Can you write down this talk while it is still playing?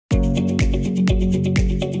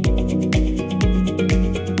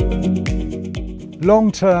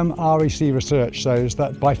Long-term REC research shows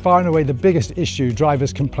that by far and away the biggest issue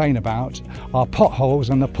drivers complain about are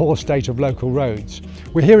potholes and the poor state of local roads.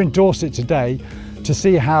 We're here in Dorset today to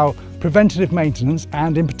see how preventative maintenance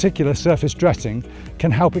and in particular surface dressing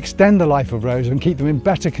can help extend the life of roads and keep them in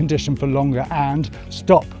better condition for longer and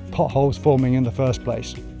stop potholes forming in the first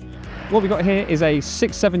place. What we've got here is a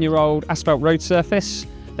 6-7-year-old asphalt road surface.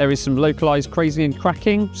 There is some localised crazing and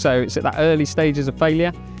cracking, so it's at that early stages of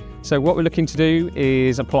failure. So what we're looking to do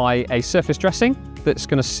is apply a surface dressing that's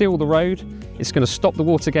going to seal the road, it's going to stop the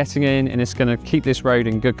water getting in, and it's going to keep this road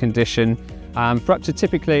in good condition for up to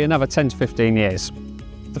typically another 10 to 15 years.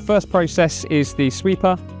 The first process is the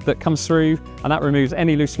sweeper that comes through, and that removes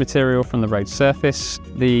any loose material from the road surface.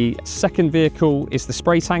 The second vehicle is the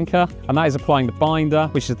spray tanker, and that is applying the binder,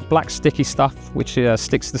 which is the black sticky stuff which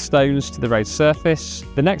sticks the stones to the road surface.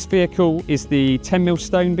 The next vehicle is the 10mm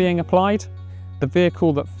stone being applied. The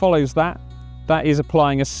vehicle that follows that is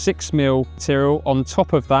applying a 6mm material on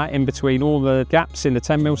top of that, in between all the gaps in the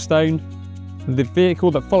 10mm stone. The vehicle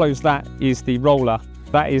that follows that is the roller.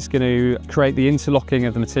 That is going to create the interlocking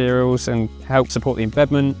of the materials and help support the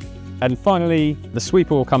embedment. And finally, the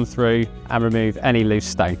sweeper will come through and remove any loose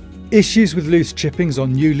stone. Issues with loose chippings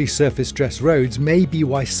on newly surface dressed roads may be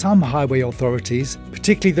why some highway authorities,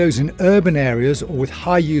 particularly those in urban areas or with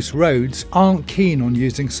high use roads, aren't keen on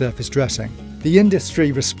using surface dressing. The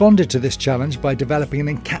industry responded to this challenge by developing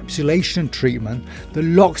an encapsulation treatment that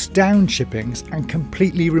locks down chippings and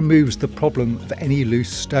completely removes the problem of any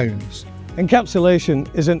loose stones. Encapsulation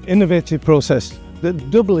is an innovative process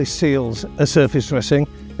that doubly seals a surface dressing,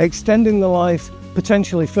 extending the life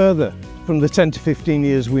potentially further from the 10 to 15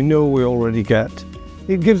 years we know we already get.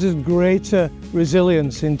 It gives us greater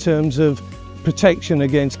resilience in terms of protection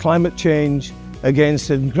against climate change,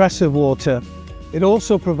 against aggressive water. It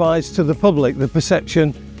also provides to the public the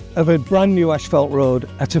perception of a brand new asphalt road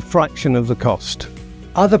at a fraction of the cost.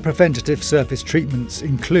 Other preventative surface treatments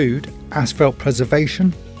include asphalt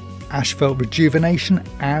preservation, asphalt rejuvenation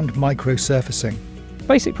and microsurfacing.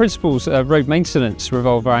 Basic principles of road maintenance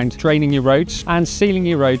revolve around draining your roads and sealing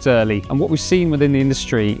your roads early. And what we've seen within the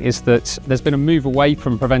industry is that there's been a move away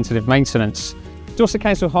from preventative maintenance. Dorset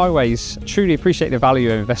Council Highways truly appreciate the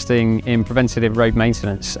value of investing in preventative road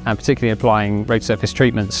maintenance and particularly applying road surface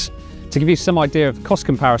treatments. To give you some idea of cost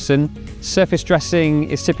comparison, surface dressing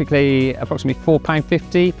is typically approximately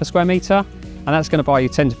 £4.50 per square metre, and that's going to buy you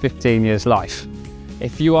 10 to 15 years life.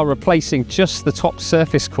 If you are replacing just the top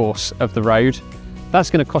surface course of the road, that's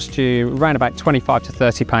going to cost you around about £25 to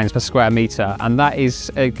 £30 per square metre, and that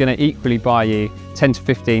is going to equally buy you 10 to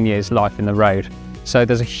 15 years life in the road. So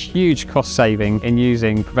there's a huge cost saving in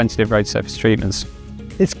using preventative road surface treatments.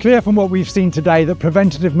 It's clear from what we've seen today that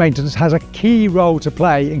preventative maintenance has a key role to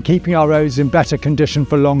play in keeping our roads in better condition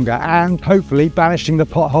for longer and hopefully banishing the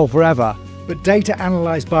pothole forever. But data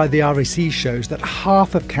analysed by the REC shows that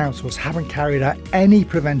half of councils haven't carried out any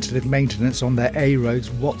preventative maintenance on their A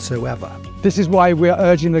roads whatsoever. This is why we're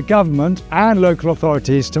urging the government and local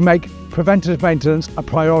authorities to make preventative maintenance a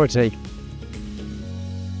priority.